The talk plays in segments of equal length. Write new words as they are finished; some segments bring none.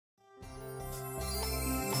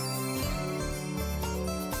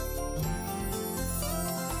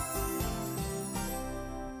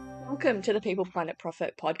Welcome to the People Planet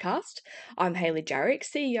Profit podcast. I'm Hayley Jarick,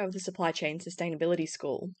 CEO of the Supply Chain Sustainability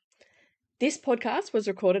School. This podcast was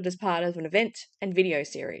recorded as part of an event and video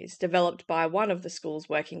series developed by one of the school's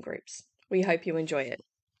working groups. We hope you enjoy it.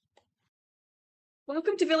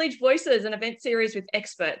 Welcome to Village Voices, an event series with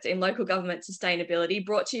experts in local government sustainability,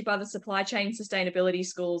 brought to you by the Supply Chain Sustainability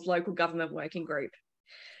School's local government working group.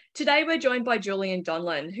 Today, we're joined by Julian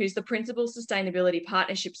Donlen, who's the Principal Sustainability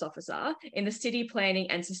Partnerships Officer in the City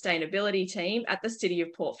Planning and Sustainability team at the City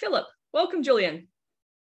of Port Phillip. Welcome, Julian.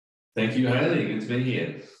 Thank you, Hayley. Good to be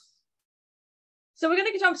here. So we're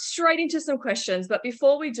going to jump straight into some questions, but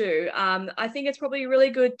before we do, I think it's probably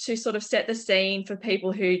really good to sort of set the scene for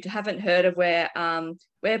people who haven't heard of where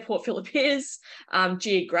Port Phillip is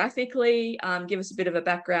geographically. Give us a bit of a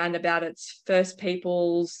background about its first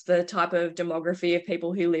peoples, the type of demography of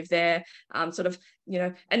people who live there,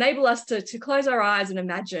 enable us to close our eyes and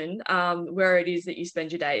imagine where it is that you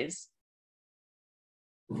spend your days.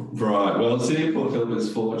 Right. Well, City of Port Phillip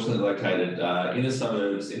is fortunately located in the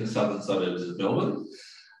southern suburbs of Melbourne.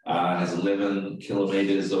 Has 11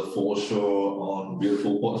 kilometres of foreshore on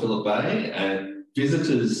beautiful Port Phillip Bay, and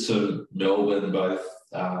visitors to Melbourne, both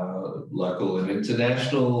local and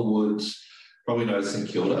international, would probably know St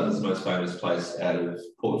Kilda as the most famous place out of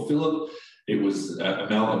Port Phillip. It was an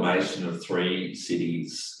amalgamation of three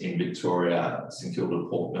cities in Victoria: St Kilda,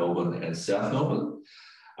 Port Melbourne and South Melbourne.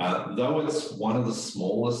 Though it's one of the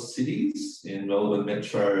smallest cities in Melbourne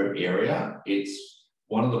metro area, it's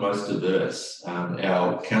one of the most diverse.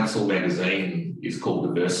 Our council magazine is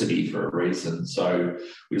called Diversity for a reason. So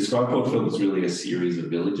we describe Port Phillip as really a series of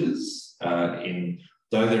villages. Though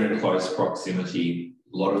they're in close proximity,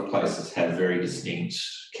 a lot of places have very distinct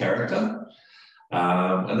character.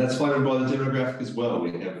 And that's flavoured by the demographic as well.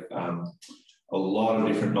 We have a lot of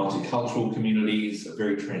different multicultural communities, a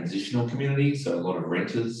very transitional community, so a lot of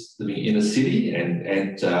renters living in a city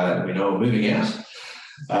and we know are moving out.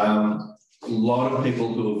 A lot of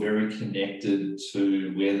people who are very connected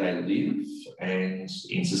to where they live, and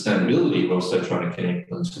in sustainability, we're also trying to connect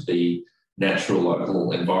them to the natural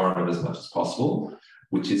local environment as much as possible,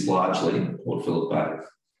 which is largely Port Phillip Bay.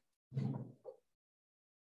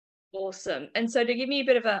 Awesome. And so to give me a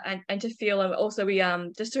bit of and to feel, and also we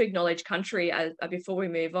just to acknowledge country before we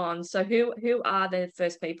move on. So who are the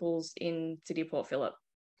first peoples in City of Port Phillip?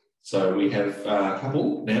 So we have a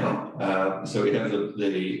couple now. So we have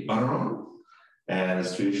the Bunurong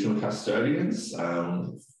as traditional custodians.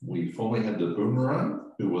 We formerly had the Boomerang,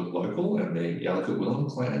 who were local, and the Yalukit Willam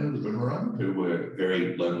clan of the Boomerang, who were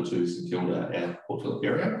very local to St Kilda and Port Phillip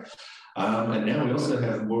area. And now we also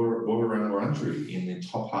have Wurrung Wurundjeri in the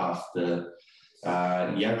top half, the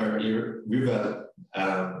Yarra River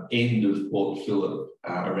end of Port Phillip,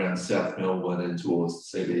 around South Melbourne and towards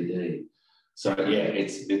the CBD. So yeah,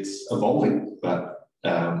 it's evolving, but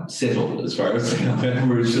settled as far as our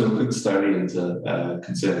Aboriginal custodians are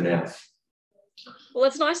concerned now. Well,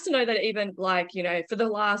 it's nice to know that even for the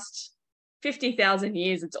last 50,000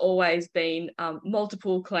 years, it's always been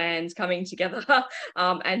multiple clans coming together,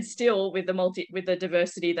 and still with the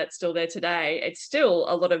diversity that's still there today, it's still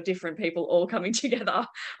a lot of different people all coming together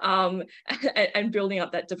and building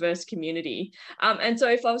up that diverse community. And so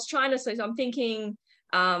if I was trying to say, so I'm thinking,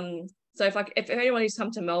 so if anyone who's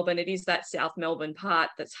come to Melbourne, it is that South Melbourne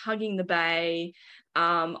part that's hugging the bay.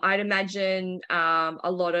 I'd imagine a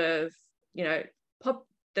lot of,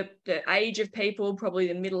 the age of people, probably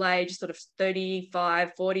the middle age, sort of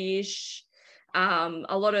 35, 40-ish.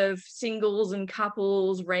 A lot of singles and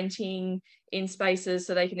couples renting in spaces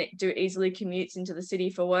so they can do easily commutes into the city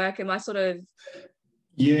for work. Am I sort of...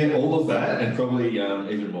 Yeah, all of that, and probably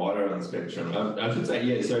even wider on the spectrum. I should say,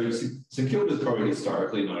 yeah, so St Kilda is probably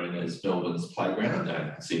historically known as Melbourne's playground. You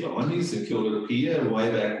can see behind me, St Kilda Pier,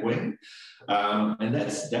 way back when. And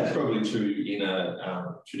that's probably true in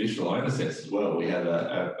a traditional owner sense as well. We have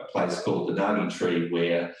a place called the Nagi Tree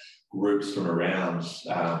where groups from around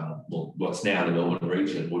what's now the Melbourne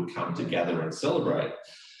region would come together and celebrate.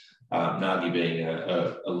 Nagi being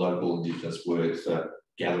a local Indigenous word for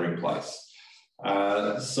gathering place.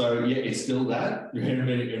 So yeah, it's still that.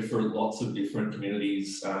 And for lots of different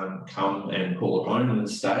communities come and call it home and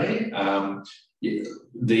stay.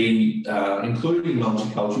 Including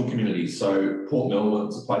multicultural communities. So Port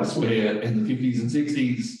Melbourne's a place where in the 50s and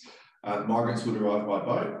 60s migrants would arrive by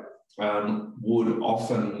boat, would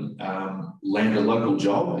often land a local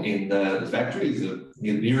job in the factories. The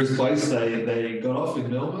nearest place they got off in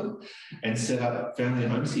Melbourne and set up family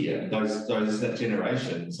homes here. And that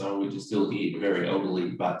generation, so which is still here, very elderly,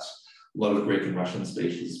 but a lot of Greek and Russian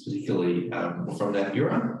species, particularly from that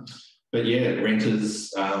era. but yeah,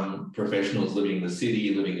 renters, professionals living in the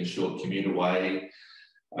city, living a short commute away,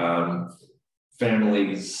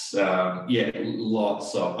 families,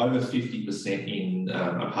 lots of over 50% in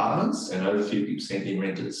apartments and over 50% in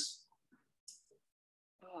renters.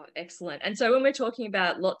 Oh, excellent. And so when we're talking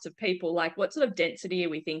about lots of people, like what sort of density are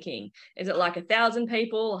we thinking? Is it like 1,000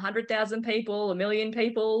 people, 100,000 people, 1,000,000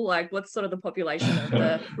 people? Like what's sort of the population of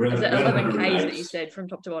the, is it 11Ks that you said from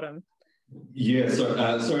top to bottom? Yeah, so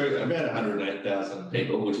about 108,000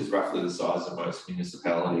 people, which is roughly the size of most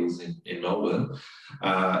municipalities in Melbourne.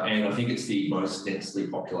 And I think it's the most densely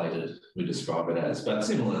populated, we describe it as, but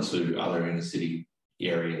similar to other inner city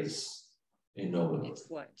areas in Melbourne.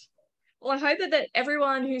 Excellent. Well, I hope that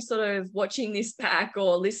everyone who's sort of watching this back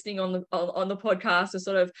or listening on the podcast is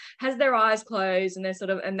sort of has their eyes closed and they're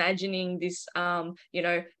sort of imagining this,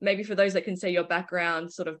 maybe for those that can see your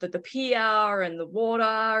background, sort of the pier and the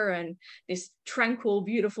water and this tranquil,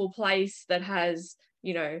 beautiful place that has,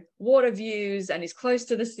 water views and is close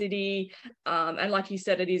to the city. And like you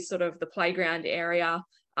said, it is sort of the playground area.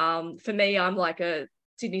 For me, I'm like a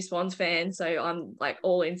Sydney Swans fan, so I'm like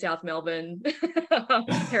all in South Melbourne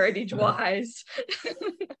heritage wise.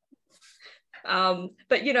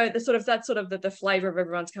 But the flavor of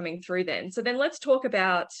everyone's coming through then. So then let's talk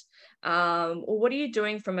about what are you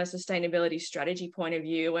doing from a sustainability strategy point of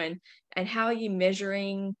view, and how are you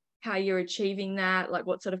measuring how you're achieving that? Like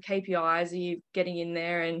what sort of KPIs are you getting in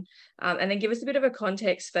there, and then give us a bit of a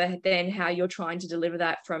context for then how you're trying to deliver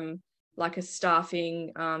that from like a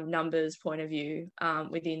staffing numbers point of view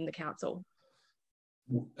within the council.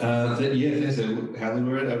 Thanks, Hayley.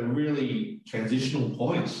 We're at a really transitional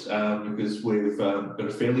point because we've got a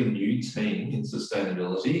fairly new team in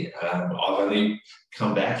sustainability. I've only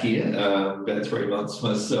come back here about 3 months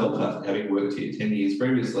myself, having worked here 10 years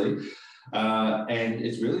previously. And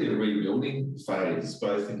it's really a rebuilding phase,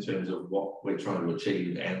 both in terms of what we're trying to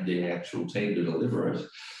achieve and the actual team to deliver it.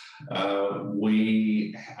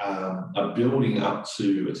 We are building up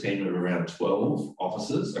to a team of around 12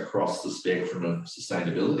 officers across the spectrum of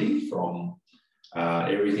sustainability, from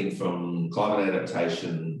everything from climate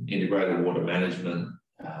adaptation, integrated water management,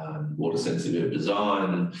 water sensitive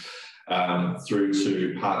design, through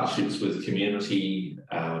to partnerships with community,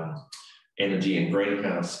 energy and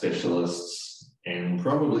greenhouse specialists, and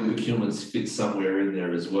probably procurements fit somewhere in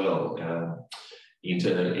there as well.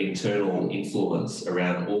 Internal influence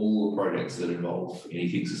around all the projects that involve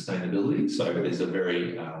anything sustainability. So there's a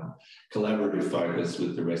very collaborative focus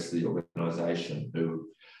with the rest of the organisation who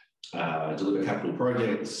deliver capital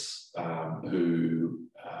projects, who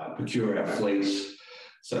procure our fleet.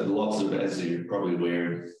 So lots of, as you're probably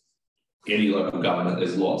aware, any local government,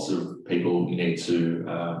 there's lots of people you need to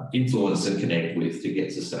influence and connect with to get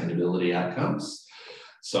sustainability outcomes.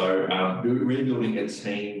 So rebuilding a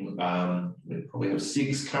team, we probably have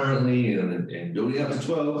 6 currently and building up to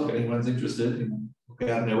 12 if anyone's interested. Look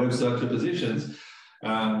out on our website for positions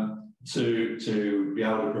to be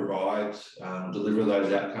able to provide, deliver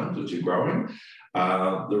those outcomes which are growing.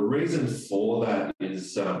 The reason for that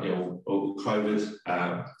is COVID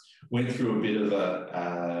went through a bit of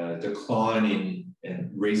a decline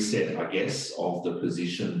in reset, I guess, of the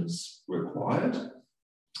positions required.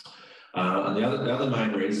 And the other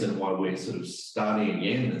main reason why we're sort of starting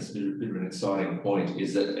again, it's a bit of an exciting point,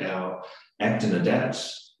 is that our Act and Adapt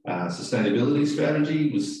sustainability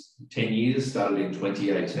strategy was 10 years, started in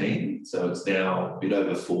 2018. So it's now a bit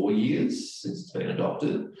over 4 years since it's been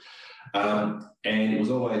adopted. And it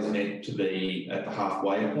was always meant to be at the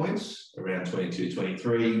halfway point, around 22,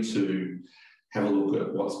 23, to have a look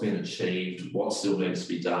at what's been achieved, what still needs to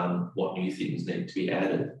be done, what new things need to be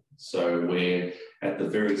added. So we're at the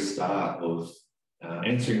very start of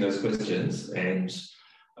answering those questions and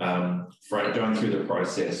going through the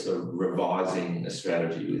process of revising a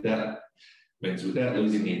strategy without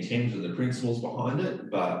losing the intent and the principles behind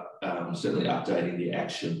it, but certainly updating the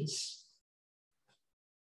actions.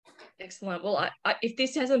 Excellent. Well, if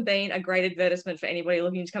this hasn't been a great advertisement for anybody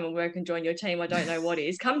looking to come and work and join your team, I don't know what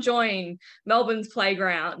is. Come join Melbourne's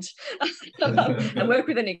Playground and work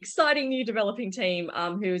with an exciting new developing team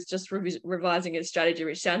who is just revising its strategy,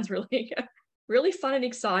 which sounds really, really fun and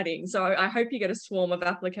exciting. So I hope you get a swarm of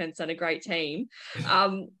applicants and a great team.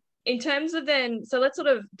 In terms of then, so let's sort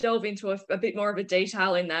of delve into a bit more of a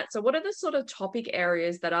detail in that. So what are the sort of topic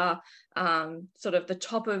areas that are sort of the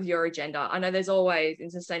top of your agenda? I know there's always, in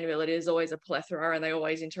sustainability, there's always a plethora and they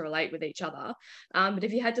always interrelate with each other. But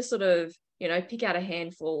if you had to sort of, pick out a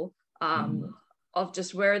handful, of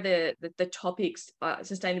just where are the topics,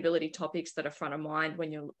 sustainability topics that are front of mind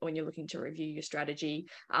when you're looking to review your strategy,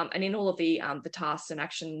 and in all of the tasks and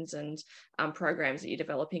actions and programs that you're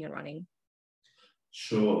developing and running.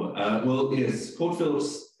 Sure. Well, yes, Port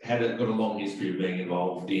Phillip's got a long history of being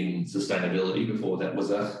involved in sustainability before that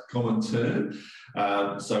was a common term.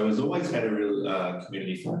 So it's always had a real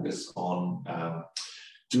community focus on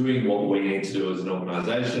doing what we need to do as an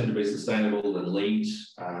organisation to be sustainable and lead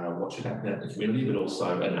what should happen out in the community, but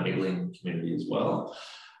also enabling community as well.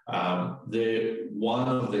 One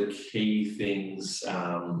of the key things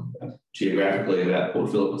geographically about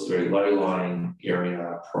Port Phillip, it's a very low-lying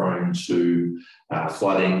area prone to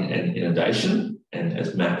flooding and inundation, and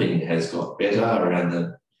as mapping has got better around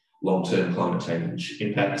the long-term climate change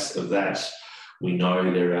impacts of that, we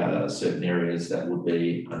know there are certain areas that would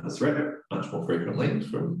be under threat much more frequently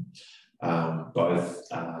from both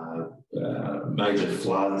major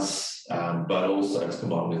floods, but also it's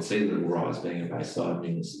combined with sea level rise being a bayside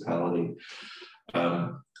municipality.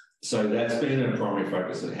 So that's been a primary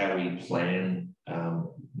focus of how we plan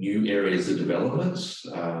new areas of development.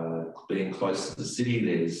 Being close to the city,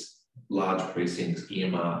 there's large precincts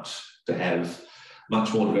earmarked to have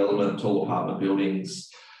much more development, tall apartment buildings,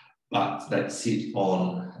 but that sit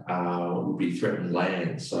on would be threatened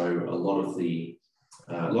land. So a lot of the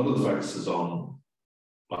focus is on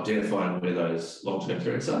identifying where those long-term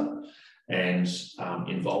threats are and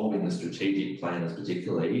involving the strategic planners,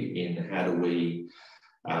 particularly in how do we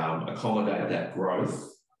accommodate that growth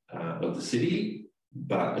of the city,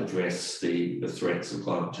 but address the threats of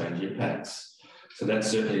climate change impacts. So that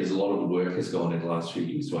certainly is a lot of the work has gone in the last few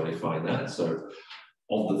years to identifying that. So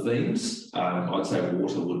of the themes, I'd say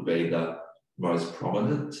water would be the most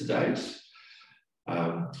prominent to date.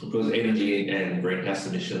 Because energy and greenhouse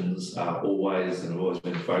emissions are always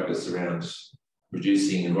been focused around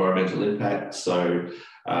reducing environmental impact. So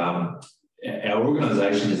our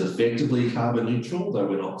organisation is effectively carbon neutral, though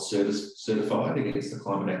we're not certified against the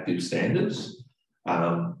Climate Active standards,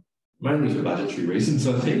 mainly for budgetary reasons,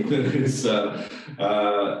 I think. But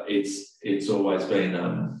it's always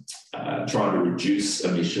been trying to reduce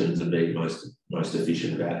emissions and be most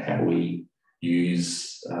efficient about how we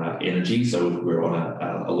use energy. So we're on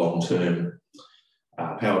a long-term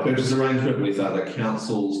power purchase arrangement with other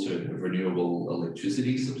councils to have renewable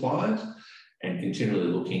electricity supplied, and continually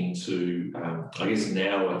looking to, I guess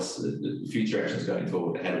now it's the future actions going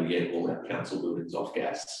forward, how do we get all our council buildings off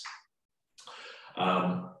gas?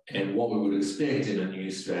 And what we would expect in a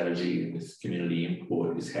new strategy with community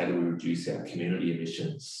input is how do we reduce our community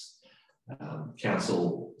emissions?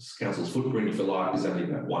 Council's footprint, if you like, is only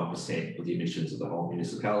about 1% of the emissions of the whole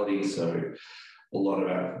municipality. So a lot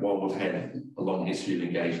of while we've had a long history of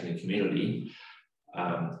engagement in community,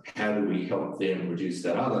 how do we help them reduce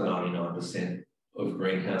that other 99% of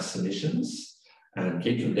greenhouse emissions and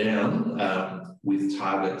keep them down with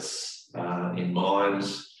targets in mind?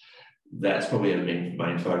 That's probably our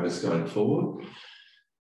main focus going forward.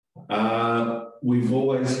 We've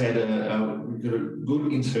always had a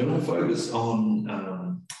good internal focus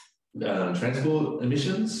on transport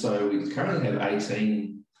emissions. So we currently have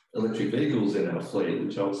 18 electric vehicles in our fleet,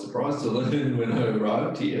 which I was surprised to learn when I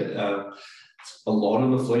arrived here. A lot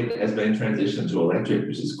of the fleet has been transitioned to electric,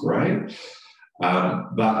 which is great.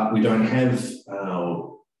 But we don't have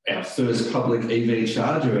our first public EV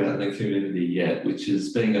charger out in the community yet, which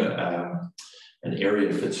is being an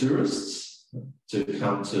area for tourists to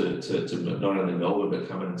come to not only Melbourne, but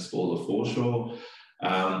come and explore the foreshore.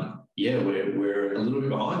 We're a little bit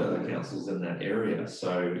behind other councils in that area.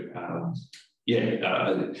 So,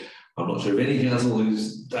 I'm not sure of any council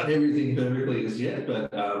who's done everything perfectly as yet,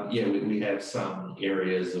 but we have some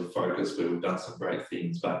areas of focus where we've done some great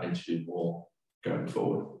things, but need to do more going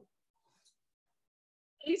forward.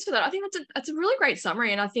 Thanks for that. I think that's a really great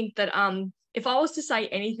summary, and I think that if I was to say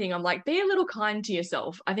anything, I'm like, be a little kind to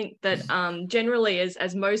yourself. I think that generally,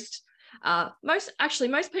 as most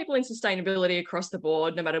people in sustainability across the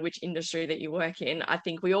board, no matter which industry that you work in, I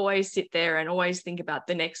think we always sit there and always think about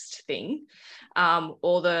the next thing,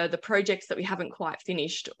 or the projects that we haven't quite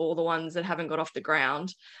finished, or the ones that haven't got off the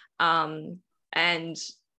ground. And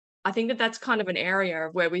I think that that's kind of an area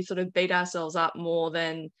where we sort of beat ourselves up more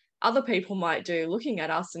than other people might do, looking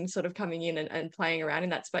at us and sort of coming in and playing around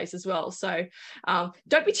in that space as well. So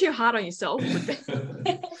don't be too hard on yourself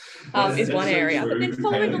is one area. True. But then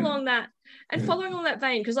following along that, And following on that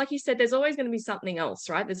vein, because like you said, there's always going to be something else,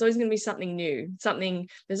 right? There's always going to be something new,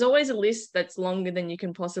 there's always a list that's longer than you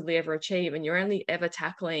can possibly ever achieve. And you're only ever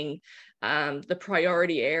tackling the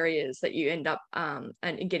priority areas that you end up and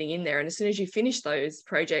getting in there. And as soon as you finish those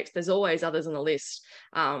projects, there's always others on the list.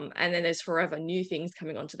 And then there's forever new things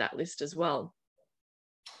coming onto that list as well.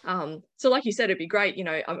 So like you said, it'd be great, you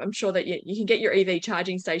know, I'm sure that you can get your EV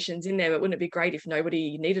charging stations in there, but wouldn't it be great if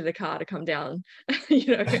nobody needed a car to come down, you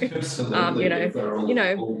know? Absolutely.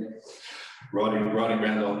 All riding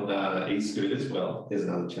around on e-scooters. Well, there's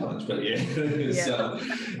another challenge, but yeah.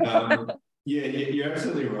 You're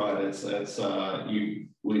absolutely right.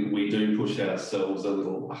 We do push ourselves a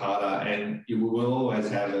little harder, and we will always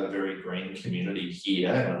have a very green community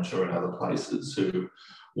here, and I'm sure in other places, who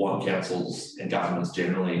want councils and governments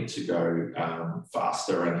generally to go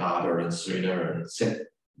faster and harder and sooner and set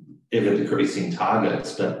ever decreasing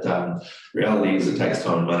targets. But reality is it takes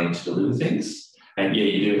time and money to deliver things. And yeah,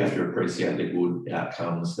 you do have to appreciate the good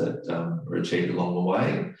outcomes that are achieved along the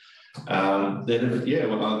way. I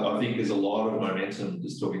think there's a lot of momentum,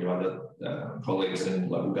 just talking to other colleagues and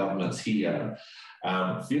local governments here,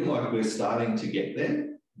 feel like we're starting to get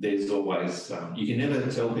there. There's always, you can never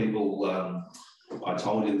tell people, I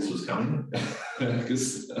told you this was coming, but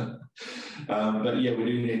yeah, we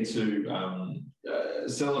do need to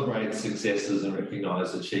celebrate successes and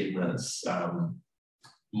recognise achievements,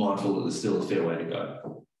 mindful that there's still a fair way to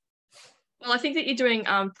go. Well, I think that you're doing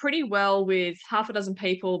pretty well with half a dozen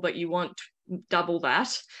people, but you want double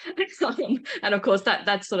that. And of course,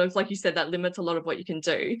 that's sort of, like you said, that limits a lot of what you can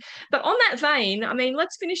do. But on that vein, I mean,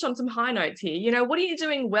 let's finish on some high notes here. You know, what are you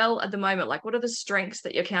doing well at the moment? Like, what are the strengths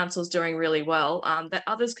that your council's doing really well that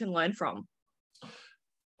others can learn from?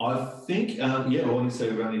 I think, obviously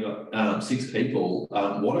we've only got 6 people.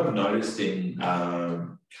 What I've noticed in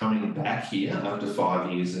coming back here after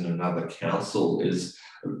 5 years in another council is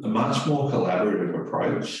a much more collaborative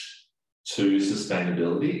approach to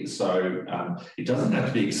sustainability. So it doesn't have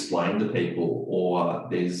to be explained to people, or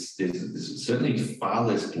there's certainly far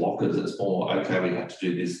less blockers. It's more, okay, we have to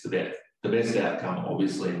do this. The best outcome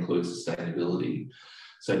obviously includes sustainability.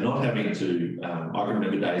 So not having to, I can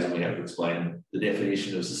remember days when we had to explain the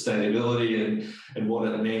definition of sustainability and what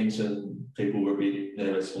it meant, and people were a bit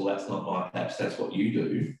nervous, well, that's not my patch, that's what you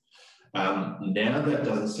do. Now that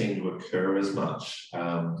doesn't seem to occur as much.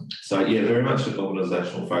 Very much an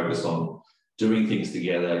organisational focus on doing things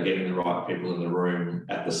together, getting the right people in the room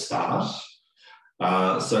at the start.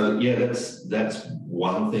 That's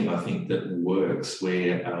one thing I think that works,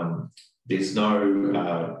 where there's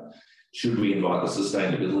no, should we invite the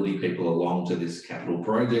sustainability people along to this capital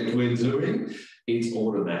project we're doing? It's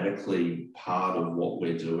automatically part of what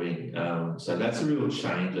we're doing. So that's a real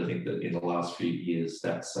change, I think, that in the last few years,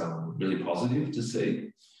 that's really positive to see.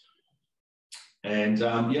 And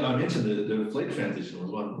I mentioned the fleet transition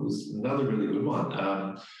was another really good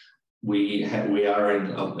one. We are in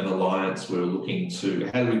an alliance. We're looking to,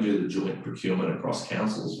 how do we do the joint procurement across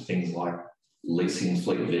councils for things like leasing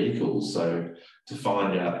fleet vehicles? So to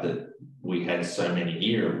find out that we had so many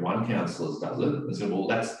here and one council does it, and said, well,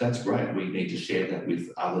 that's great. We need to share that with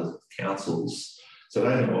other councils so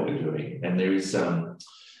they know what we're doing. And there is a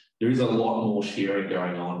lot more sharing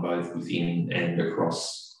going on both within and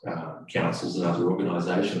across councils and other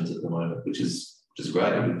organisations at the moment, which is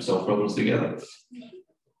great. We solve problems together.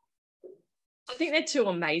 I think they're two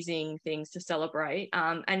amazing things to celebrate,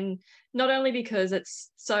 and not only because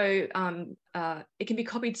it's so it can be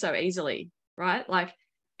copied so easily, right? Like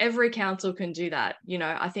every council can do that. You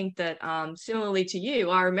know, I think that similarly to you,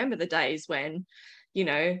 I remember the days when, you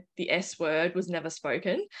know, the S word was never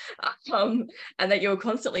spoken, and that you were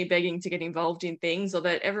constantly begging to get involved in things, or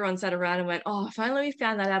that everyone sat around and went, oh, if only we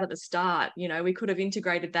found that out at the start, you know, we could have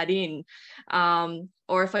integrated that in.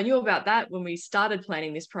 Or if I knew about that when we started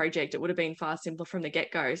planning this project, it would have been far simpler from the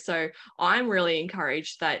get-go. So I'm really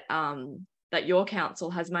encouraged that that your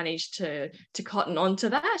council has managed to cotton on to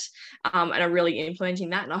that and are really implementing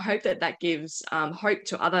that. And I hope that that gives hope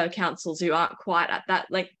to other councils who aren't quite at that,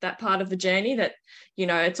 like that part of the journey, that, you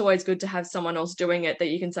know, it's always good to have someone else doing it that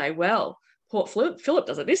you can say, well, Port Phillip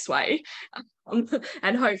does it this way.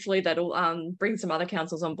 And hopefully that'll bring some other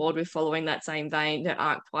councils on board with following that same vein that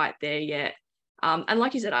aren't quite there yet. And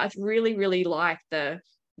like you said, I really, really like the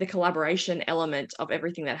collaboration element of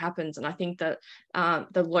everything that happens. And I think that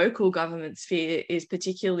the local government sphere is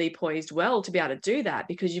particularly poised well to be able to do that,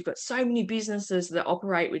 because you've got so many businesses that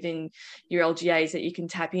operate within your LGAs that you can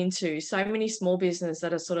tap into, so many small businesses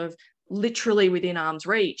that are sort of literally within arm's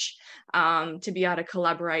reach, to be able to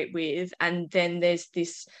collaborate with. And then there's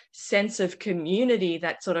this sense of community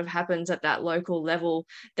that sort of happens at that local level,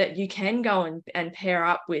 that you can go and pair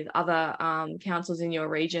up with other councils in your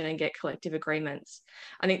region and get collective agreements.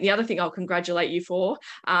 I think the other thing I'll congratulate you for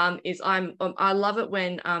is I love it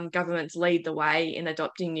when governments lead the way in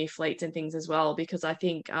adopting new fleets and things as well, because I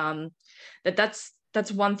think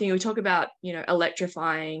that's one thing. We talk about,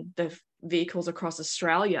 electrifying the vehicles across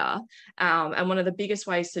Australia, and one of the biggest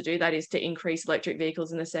ways to do that is to increase electric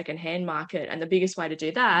vehicles in the second-hand market. And the biggest way to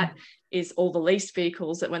do that is all the leased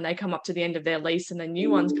vehicles, that when they come up to the end of their lease and the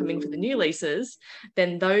new ones come in for the new leases,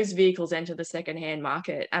 then those vehicles enter the second-hand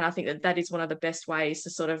market. And I think that is one of the best ways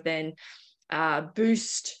to sort of then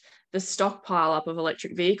boost the stockpile up of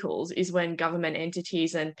electric vehicles, is when government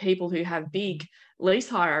entities and people who have big lease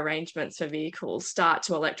hire arrangements for vehicles start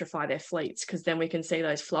to electrify their fleets, because then we can see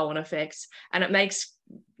those flow-on effects, and it makes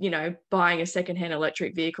buying a secondhand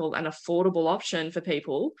electric vehicle an affordable option for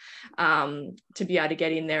people to be able to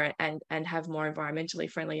get in there and have more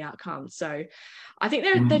environmentally friendly outcomes. So I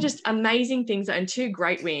think they're just amazing things and two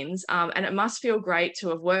great wins, and it must feel great to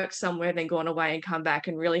have worked somewhere, then gone away and come back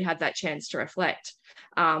and really had that chance to reflect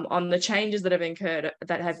on the changes that have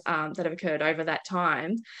occurred over that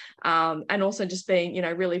time, and also just being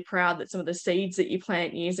really proud that some of the seeds that you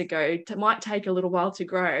plant years ago might take a little while to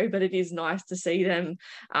grow, but it is nice to see them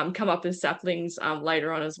come up as saplings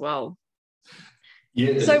later on as well.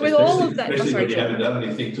 Yeah, so with all of that, especially when you haven't done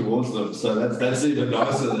anything towards them, so that's even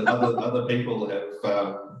nicer that other people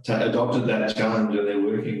have adopted that challenge and they're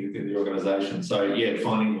working within the organisation. So yeah,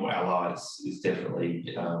 finding more allies is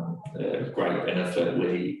definitely a great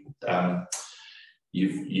benefit.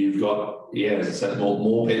 You've got, as I said,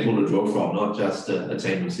 more people to draw from, not just a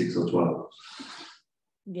team of 6 or 12.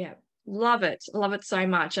 Yeah. Love it so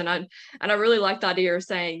much. And I really like the idea of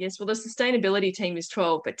saying, yes, well, the sustainability team is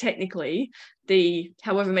 12, but technically the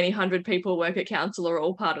however many 100 people work at council are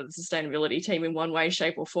all part of the sustainability team in one way,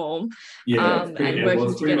 shape or form.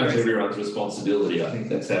 It's pretty much everyone's responsibility. I think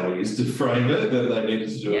that's how we used to frame it, that they needed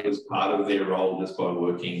to do it as part of their role, just by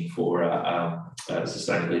working for a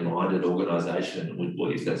sustainably minded organisation,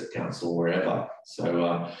 whether that's a council or wherever.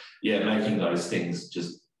 So making those things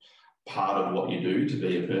just part of what you do to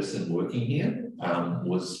be a person working here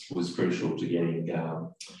was crucial to getting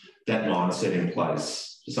that mindset in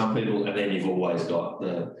place for some people. And then you've always got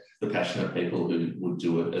the passionate people who would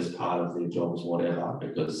do it as part of their jobs, whatever,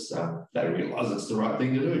 because they realise it's the right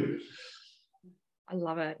thing to do. I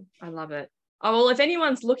love it. Oh, well, if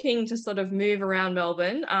anyone's looking to sort of move around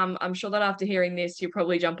Melbourne, I'm sure that after hearing this, you'll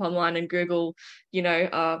probably jump online and Google,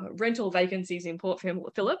 rental vacancies in Port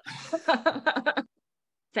Phillip.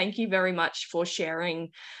 Thank you very much for sharing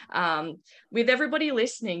with everybody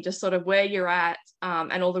listening, just sort of where you're at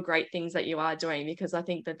and all the great things that you are doing, because I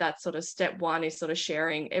think that sort of step one is sort of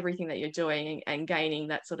sharing everything that you're doing and gaining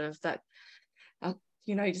that sort of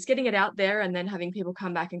just getting it out there, and then having people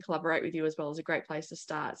come back and collaborate with you as well is a great place to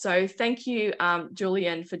start. So thank you,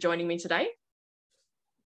 Julian, for joining me today.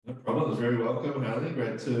 No problem. It's very welcome, Hayley.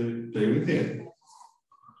 Great to be with you.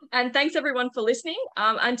 And thanks everyone for listening.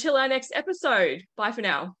 Until our next episode. Bye for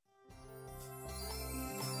now.